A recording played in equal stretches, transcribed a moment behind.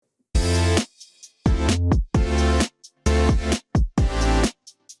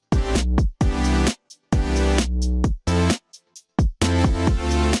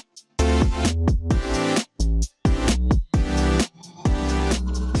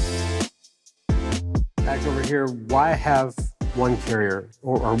Back over here, why have one carrier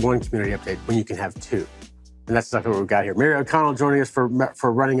or one community update when you can have two? And that's exactly what we've got here. Mary O'Connell joining us for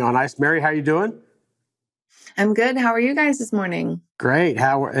Running on Ice. Mary, how are you doing? I'm good. How are you guys this morning? Great.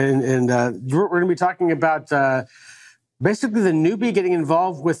 We're going to be talking about basically the newbie getting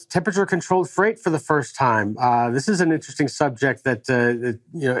involved with temperature-controlled freight for the first time. This is an interesting subject that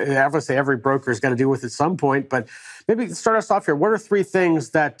obviously every broker has got to deal with at some point. But maybe start us off here. What are three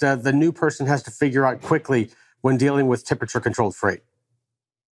things that the new person has to figure out quickly when dealing with temperature-controlled freight?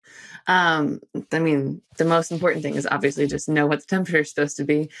 The most important thing is obviously just know what the temperature is supposed to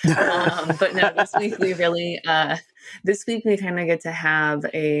be. But no, this week we kind of get to have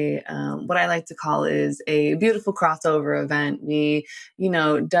a what I like to call is a beautiful crossover event. We,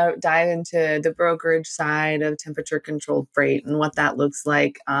 dive into the brokerage side of temperature controlled freight and what that looks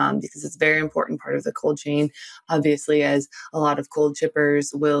like, because it's a very important part of the cold chain, obviously, as a lot of cold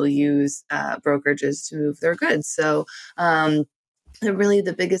shippers will use brokerages to move their goods. So, really,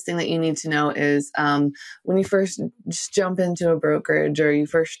 the biggest thing that you need to know is when you first just jump into a brokerage or you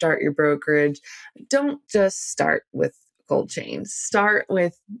first start your brokerage, don't just start with cold chains. Start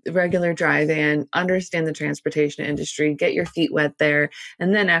with regular dry van, understand the transportation industry, get your feet wet there.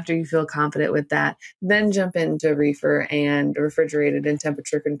 And then after you feel confident with that, then jump into reefer and refrigerated and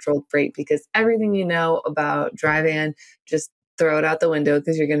temperature controlled freight, because everything you know about dry van, just throw it out the window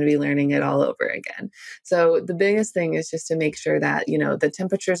because you're going to be learning it all over again. So the biggest thing is just to make sure that, the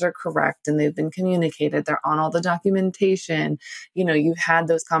temperatures are correct and they've been communicated. They're on all the documentation. You've had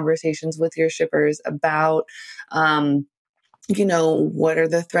those conversations with your shippers about, what are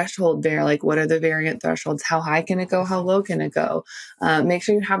the thresholds there? Like, what are the variant thresholds? How high can it go? How low can it go? Make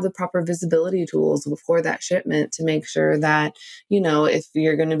sure you have the proper visibility tools before that shipment to make sure that, if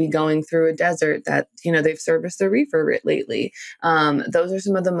you're going to be going through a desert, that, they've serviced the reefer lately. Those are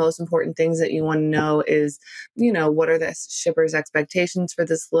some of the most important things that you want to know is, what are the shipper's expectations for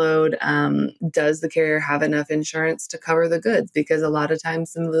this load? Does the carrier have enough insurance to cover the goods? Because a lot of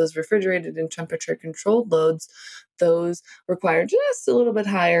times some of those refrigerated and temperature controlled loads, those require just a little bit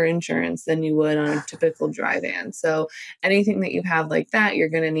higher insurance than you would on a typical dry van. So anything that you have like that, you're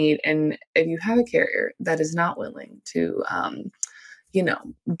going to need. And if you have a carrier that is not willing to,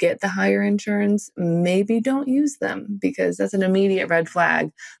 get the higher insurance, maybe don't use them, because that's an immediate red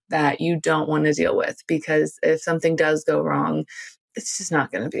flag that you don't want to deal with. Because if something does go wrong, it's just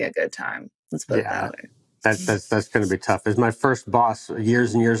not going to be a good time. Let's put it that way. That's going to be tough. As my first boss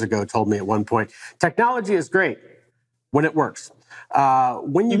years and years ago told me at one point, technology is great when it works.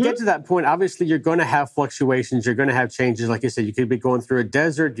 When you get to that point, obviously you're going to have fluctuations. You're going to have changes. Like you said, you could be going through a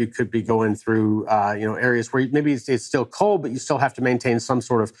desert. You could be going through, areas where maybe it's still cold, but you still have to maintain some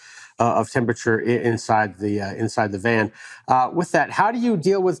sort of temperature inside the van. With that, how do you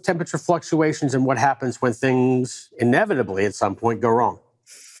deal with temperature fluctuations and what happens when things inevitably at some point go wrong?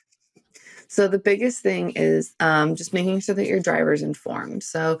 So the biggest thing is just making sure that your driver's informed.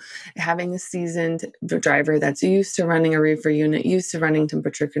 So having a seasoned driver that's used to running a reefer unit, used to running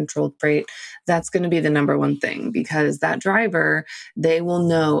temperature controlled freight, that's going to be the number one thing, because that driver, they will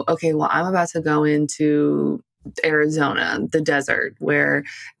know, okay, well, I'm about to go into Arizona, the desert, where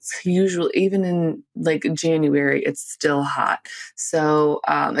it's usually, even in like January, it's still hot. So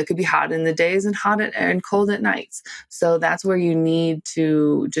it could be hot in the days and and cold at nights. So that's where you need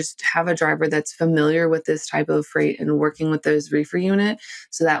to just have a driver that's familiar with this type of freight and working with those reefer unit.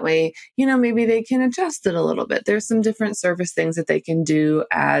 So that way, maybe they can adjust it a little bit. There's some different service things that they can do,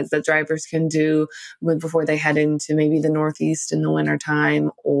 as the drivers can do before they head into maybe the Northeast in the wintertime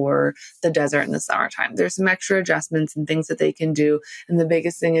or the desert in the summertime. There's some extra adjustments and things that they can do. And the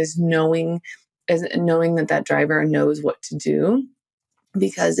biggest thing is knowing that driver knows what to do.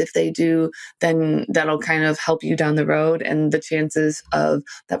 Because if they do, then that'll kind of help you down the road, and the chances of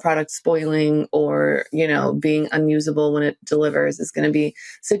that product spoiling or, being unusable when it delivers is going to be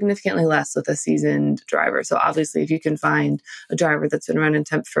significantly less with a seasoned driver. So obviously, if you can find a driver that's been running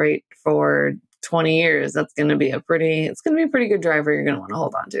temp freight for 20 years, that's going to be a pretty good driver you're going to want to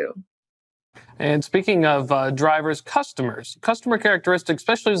hold on to. And speaking of drivers, customer characteristics,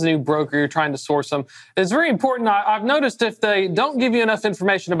 especially as a new broker, you're trying to source them, is very important. I've noticed if they don't give you enough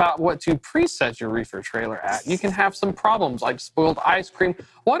information about what to preset your reefer trailer at, you can have some problems like spoiled ice cream.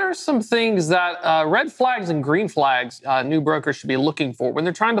 What are some things that red flags and green flags new brokers should be looking for when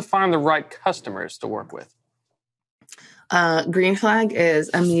they're trying to find the right customers to work with? Green flag is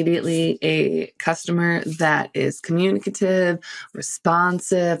immediately a customer that is communicative,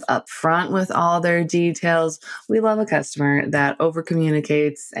 responsive, upfront with all their details. We love a customer that over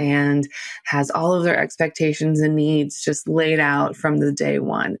communicates and has all of their expectations and needs just laid out from the day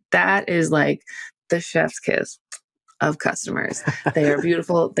one. That is like the chef's kiss of customers. They are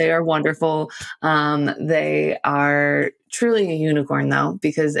beautiful. They are wonderful. They are truly a unicorn, though,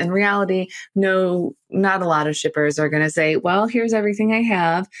 because in reality, no, not a lot of shippers are going to say, well, here's everything I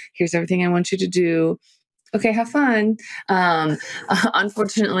have. Here's everything I want you to do. Okay, have fun.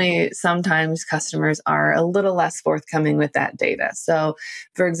 Unfortunately, sometimes customers are a little less forthcoming with that data. So,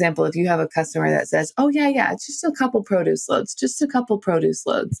 for example, if you have a customer that says, oh, yeah, it's just a couple produce loads,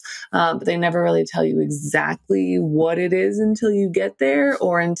 but they never really tell you exactly what it is until you get there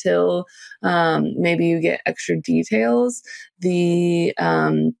or until maybe you get extra details.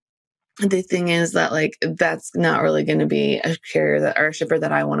 The thing is that like that's not really going to be a carrier that or a shipper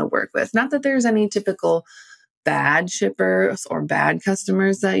that I want to work with. Not that there's any typical bad shippers or bad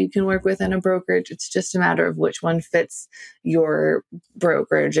customers that you can work with in a brokerage. It's just a matter of which one fits your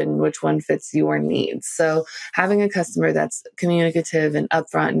brokerage and which one fits your needs. So having a customer that's communicative and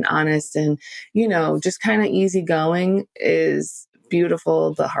upfront and honest and, just kind of easygoing is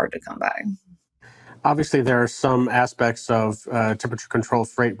beautiful, but hard to come by. Obviously, there are some aspects of temperature control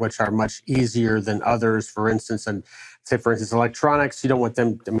freight which are much easier than others. For instance, electronics, you don't want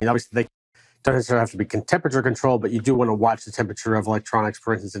them, obviously they don't necessarily have to be temperature control, but you do want to watch the temperature of electronics,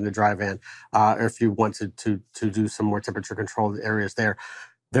 for instance, in the dry van, or if you want to do some more temperature controlled areas there.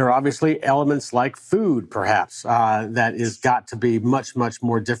 There are obviously elements like food, perhaps, that is got to be much, much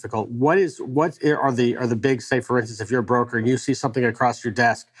more difficult. What are the big, say, for instance, if you're a broker and you see something across your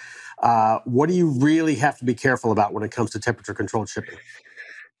desk, what do you really have to be careful about when it comes to temperature controlled shipping?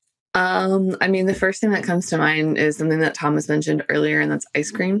 The first thing that comes to mind is something that Thomas mentioned earlier, and that's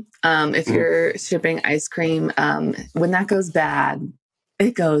ice cream. If you're shipping ice cream, when that goes bad,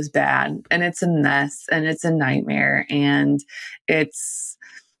 it goes bad, and it's a mess, and it's a nightmare, and it's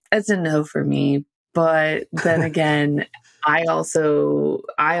a no for me. But then again, I also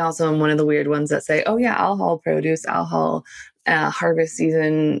am one of the weird ones that say, oh yeah, I'll haul produce, I'll haul harvest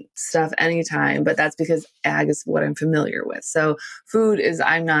season stuff anytime, but that's because ag is what I'm familiar with. So food is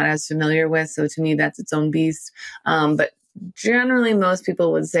I'm not as familiar with. So to me, that's its own beast. But generally, most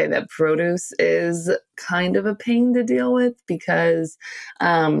people would say that produce is kind of a pain to deal with because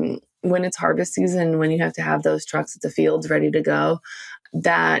when it's harvest season, when you have to have those trucks at the fields ready to go,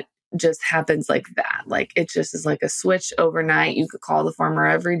 that just happens like that. Like it just is like a switch overnight. You could call the farmer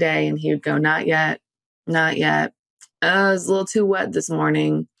every day and he would go, not yet, not yet. It was a little too wet this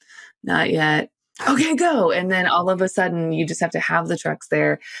morning. Not yet. Okay, go. And then all of a sudden you just have to have the trucks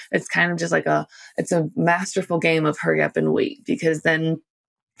there. It's kind of just like it's a masterful game of hurry up and wait, because then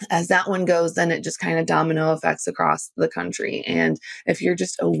as that one goes, then it just kind of domino effects across the country. And if you're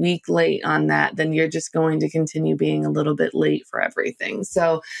just a week late on that, then you're just going to continue being a little bit late for everything.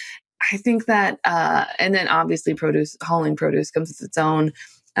 So I think that, and then obviously hauling produce comes with its own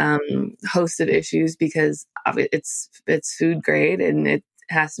host of issues because it's food grade and it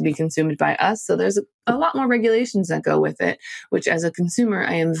has to be consumed by us. So there's a lot more regulations that go with it, which as a consumer,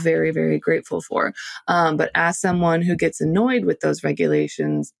 I am very, very grateful for. But as someone who gets annoyed with those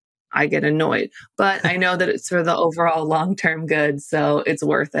regulations, I get annoyed, but I know that it's for the overall long-term good. So it's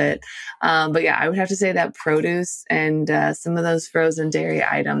worth it. But yeah, I would have to say that produce and some of those frozen dairy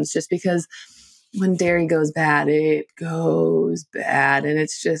items, just because when dairy goes bad, it goes bad and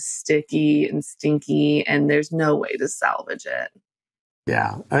it's just sticky and stinky and there's no way to salvage it.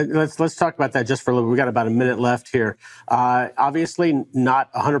 Yeah, let's talk about that just for a little. We got about a minute left here. Obviously,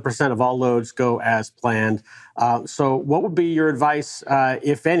 not 100% of all loads go as planned. So what would be your advice,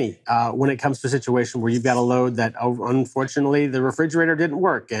 if any, when it comes to a situation where you've got a load that, unfortunately, the refrigerator didn't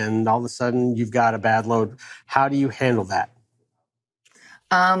work and all of a sudden you've got a bad load? How do you handle that?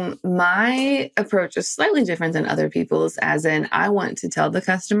 My approach is slightly different than other people's, as in I want to tell the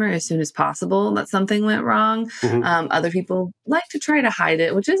customer as soon as possible that something went wrong. Mm-hmm. Other people like to try to hide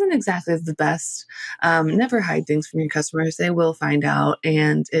it, which isn't exactly the best. Never hide things from your customers. They will find out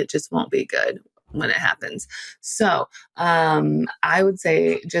and it just won't be good when it happens. So, I would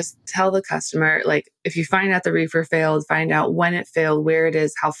say just tell the customer, like, if you find out the reefer failed, find out when it failed, where it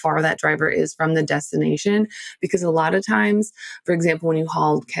is, how far that driver is from the destination. Because a lot of times, for example, when you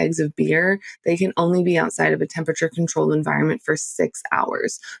haul kegs of beer, they can only be outside of a temperature controlled environment for 6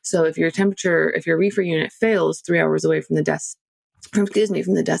 hours. So if your reefer unit fails 3 hours away from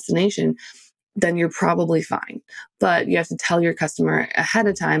the destination, then you're probably fine. But you have to tell your customer ahead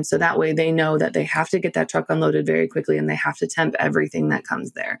of time so that way they know that they have to get that truck unloaded very quickly and they have to temp everything that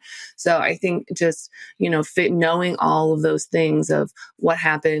comes there. So I think just, knowing all of those things of what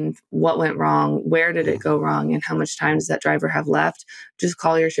happened, what went wrong, where did it go wrong, and how much time does that driver have left, just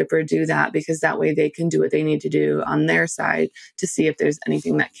call your shipper, do that, because that way they can do what they need to do on their side to see if there's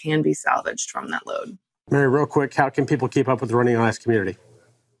anything that can be salvaged from that load. Mary, real quick, how can people keep up with the Running on Ice community?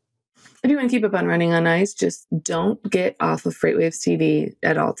 If you want to keep up on Running on Ice, just don't get off of FreightWaves TV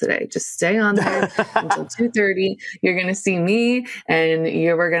at all today. Just stay on there until 2:30. You're going to see me, and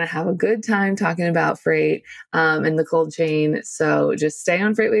we're going to have a good time talking about freight and the cold chain. So just stay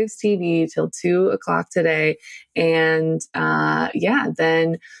on FreightWaves TV till 2 o'clock today. And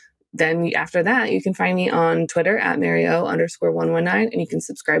then after that, you can find me on Twitter at Mario_119, and you can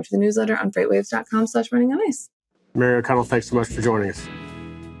subscribe to the newsletter on freightwaves.com/running on ice. Mary O'Connell, thanks so much for joining us.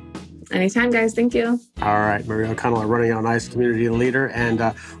 Anytime, guys. Thank you. All right. Mary O'Connell, our Running on Ice community leader. And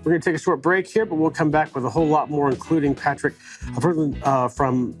we're going to take a short break here, but we'll come back with a whole lot more, including Patrick from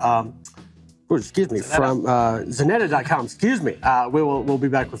Zanetta.com. We'll be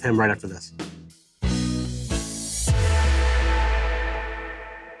back with him right after this.